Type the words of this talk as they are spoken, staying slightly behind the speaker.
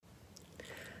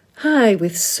Hi,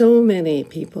 with so many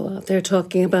people out there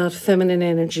talking about feminine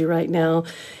energy right now,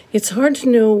 it's hard to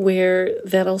know where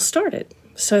that all started.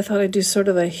 So I thought I'd do sort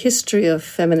of a history of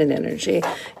feminine energy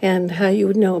and how you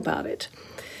would know about it.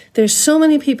 There's so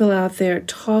many people out there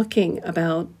talking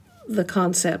about the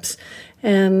concepts,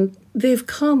 and they've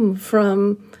come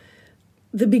from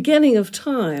the beginning of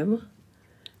time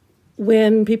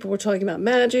when people were talking about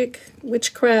magic,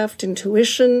 witchcraft,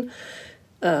 intuition,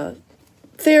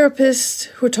 therapists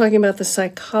who are talking about the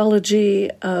psychology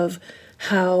of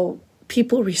how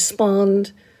people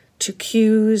respond to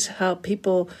cues, how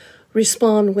people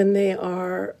respond when they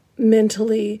are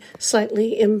mentally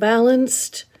slightly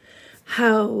imbalanced,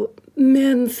 how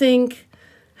men think,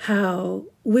 how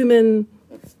women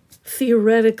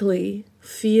theoretically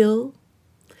feel.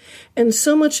 And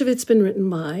so much of it's been written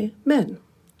by men.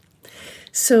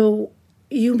 So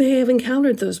you may have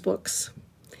encountered those books.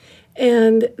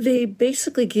 And they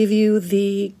basically give you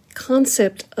the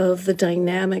concept of the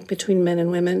dynamic between men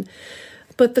and women.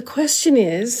 But the question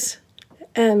is,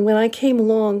 and when I came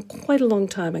along quite a long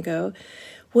time ago,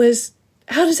 was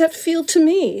how does that feel to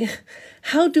me?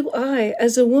 How do I,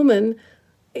 as a woman,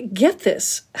 get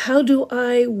this? How do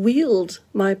I wield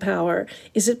my power?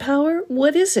 Is it power?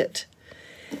 What is it?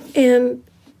 And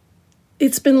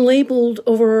it's been labeled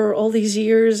over all these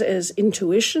years as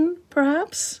intuition,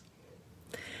 perhaps,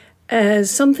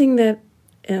 as something that,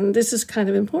 and this is kind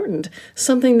of important,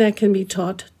 something that can be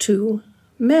taught to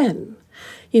men.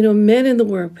 You know, men in the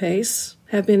workplace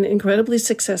have been incredibly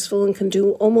successful and can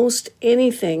do almost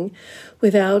anything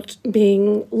without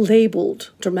being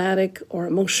labeled dramatic or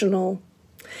emotional.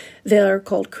 They're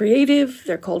called creative,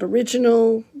 they're called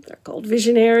original, they're called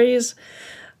visionaries,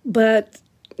 but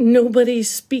nobody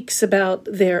speaks about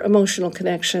their emotional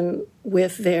connection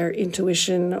with their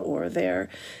intuition or their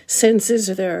senses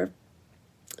or their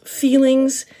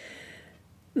feelings.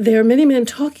 There are many men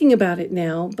talking about it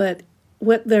now, but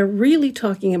what they're really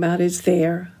talking about is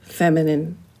their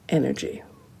feminine energy.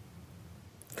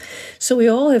 So we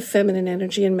all have feminine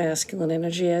energy and masculine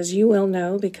energy, as you well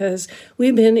know, because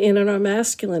we've been in our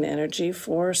masculine energy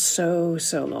for so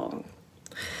long.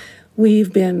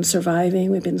 We've been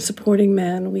surviving, we've been supporting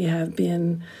men, we have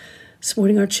been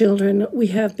supporting our children, we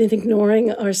have been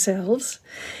ignoring ourselves,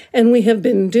 and we have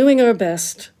been doing our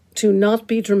best to not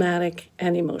be dramatic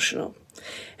and emotional.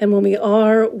 And when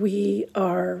we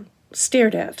are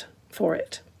stared at for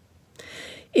it.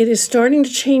 It is starting to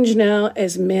change now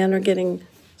as men are getting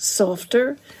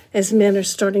softer, as men are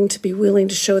starting to be willing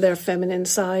to show their feminine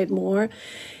side more.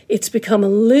 It's become a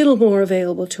little more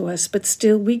available to us, but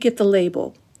still we get the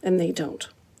label and they don't.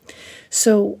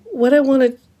 So what I want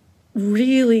to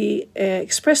really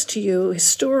express to you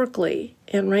historically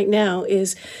and right now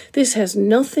is this has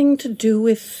nothing to do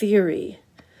with theory.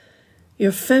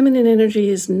 Your feminine energy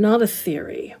is not a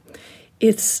theory.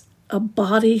 It's a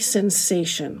body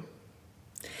sensation.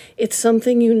 It's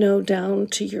something you know down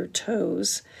to your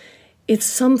toes. It's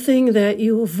something that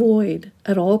you avoid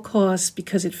at all costs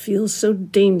because it feels so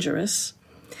dangerous.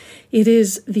 It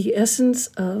is the essence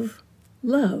of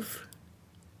love.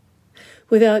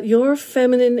 Without your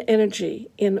feminine energy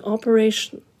in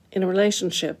operation in a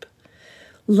relationship,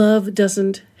 love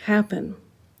doesn't happen.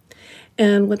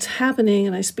 And what's happening,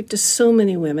 and I speak to so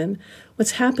many women,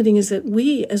 what's happening is that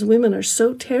we as women are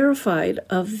so terrified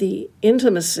of the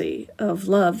intimacy of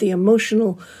love, the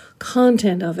emotional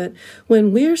content of it,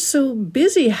 when we're so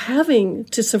busy having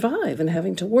to survive and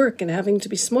having to work and having to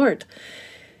be smart.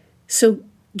 So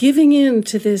giving in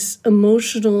to this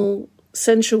emotional,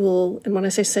 sensual, and when I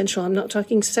say sensual, I'm not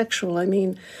talking sexual, I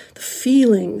mean the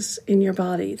feelings in your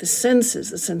body, the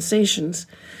senses, the sensations.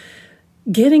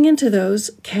 Getting into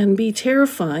those can be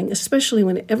terrifying, especially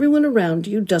when everyone around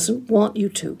you doesn't want you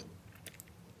to.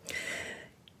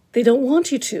 They don't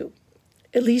want you to.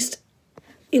 At least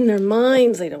in their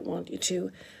minds, they don't want you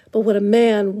to. But what a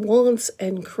man wants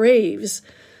and craves,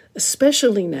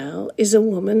 especially now, is a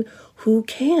woman who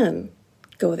can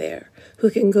go there, who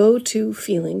can go to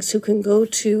feelings, who can go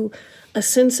to a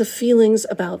sense of feelings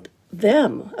about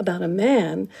them, about a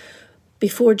man,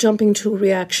 before jumping to a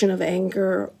reaction of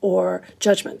anger or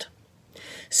judgment.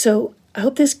 So I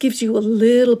hope this gives you a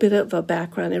little bit of a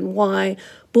background in why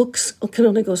books can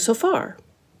only go so far.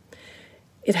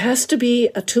 It has to be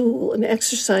a tool, an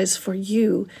exercise for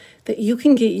you that you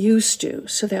can get used to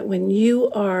so that when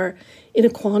you are in a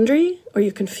quandary or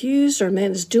you're confused or a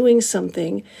man is doing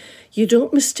something, you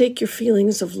don't mistake your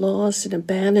feelings of loss and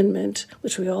abandonment,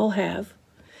 which we all have,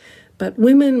 but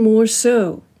women more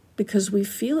so, because we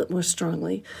feel it more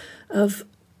strongly, of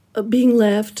being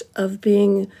left, of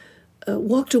being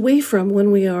walked away from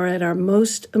when we are at our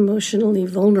most emotionally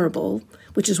vulnerable,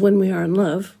 which is when we are in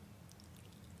love.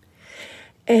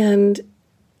 And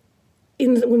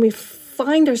when we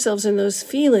find ourselves in those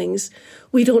feelings,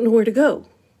 we don't know where to go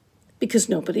because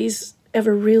nobody's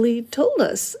ever really told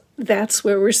us that's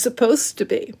where we're supposed to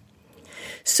be.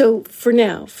 So for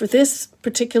now, for this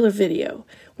particular video,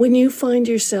 when you find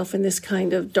yourself in this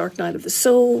kind of dark night of the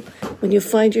soul, when you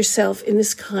find yourself in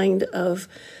this kind of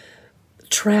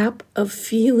trap of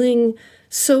feeling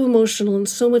so emotional and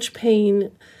so much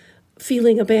pain,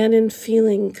 feeling abandoned,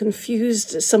 feeling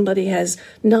confused, somebody has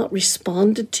not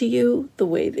responded to you the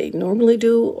way they normally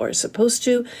do or are supposed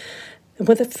to, and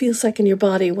what that feels like in your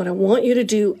body, what I want you to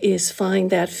do is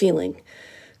find that feeling.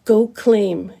 Go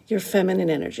claim your feminine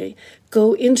energy.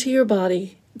 Go into your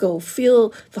body. Go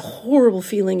feel the horrible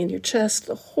feeling in your chest,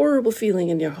 the horrible feeling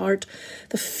in your heart,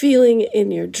 the feeling in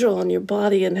your jaw and your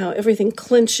body and how everything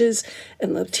clenches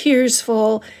and the tears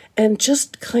fall, and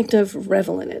just kind of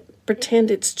revel in it.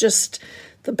 Pretend it's just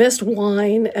the best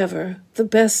wine ever, the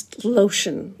best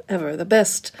lotion ever, the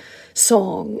best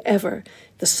song ever,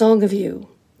 the song of you.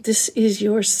 This is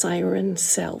your siren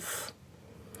self.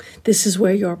 This is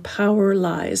where your power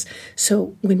lies.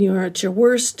 So when you're at your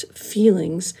worst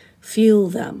feelings, feel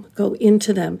them. Go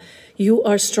into them. You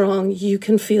are strong. You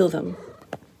can feel them.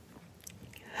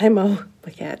 Hi, Mo.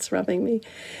 My cat's rubbing me.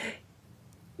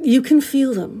 You can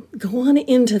feel them. Go on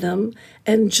into them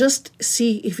and just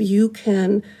see if you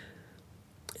can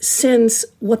sense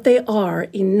what they are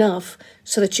enough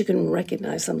so that you can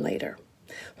recognize them later.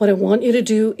 What I want you to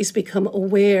do is become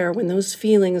aware when those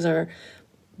feelings are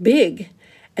big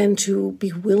and to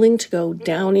be willing to go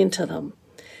down into them.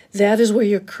 That is where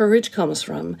your courage comes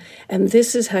from. And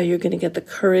this is how you're going to get the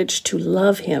courage to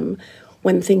love him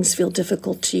when things feel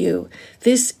difficult to you.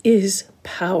 This is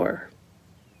power.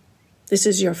 This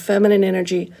is your feminine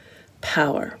energy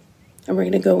power. And we're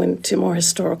going to go into more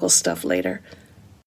historical stuff later.